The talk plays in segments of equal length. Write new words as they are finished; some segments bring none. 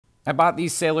I bought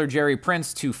these Sailor Jerry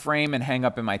prints to frame and hang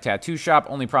up in my tattoo shop.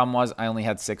 Only problem was I only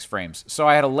had 6 frames. So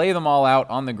I had to lay them all out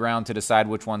on the ground to decide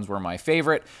which ones were my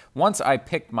favorite. Once I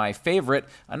picked my favorite,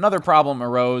 another problem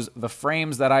arose. The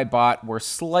frames that I bought were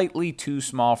slightly too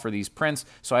small for these prints,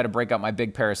 so I had to break out my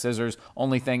big pair of scissors.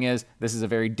 Only thing is, this is a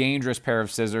very dangerous pair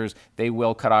of scissors. They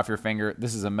will cut off your finger.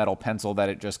 This is a metal pencil that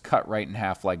it just cut right in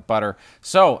half like butter.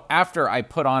 So after I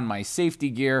put on my safety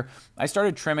gear, I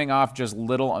started trimming off just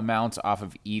little amounts off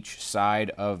of each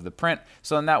side of the print,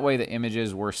 so in that way the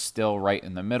images were still right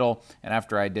in the middle. And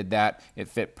after I did that, it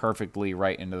fit perfectly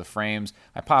right into the frames.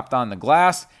 I popped on the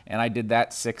glass and I did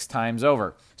that 6 times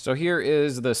over. So here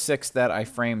is the 6 that I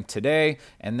framed today,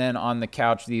 and then on the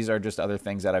couch these are just other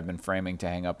things that I've been framing to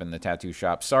hang up in the tattoo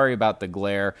shop. Sorry about the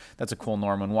glare. That's a cool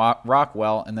Norman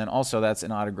Rockwell, and then also that's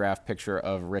an autographed picture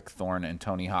of Rick Thorne and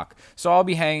Tony Hawk. So I'll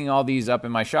be hanging all these up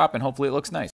in my shop and hopefully it looks nice.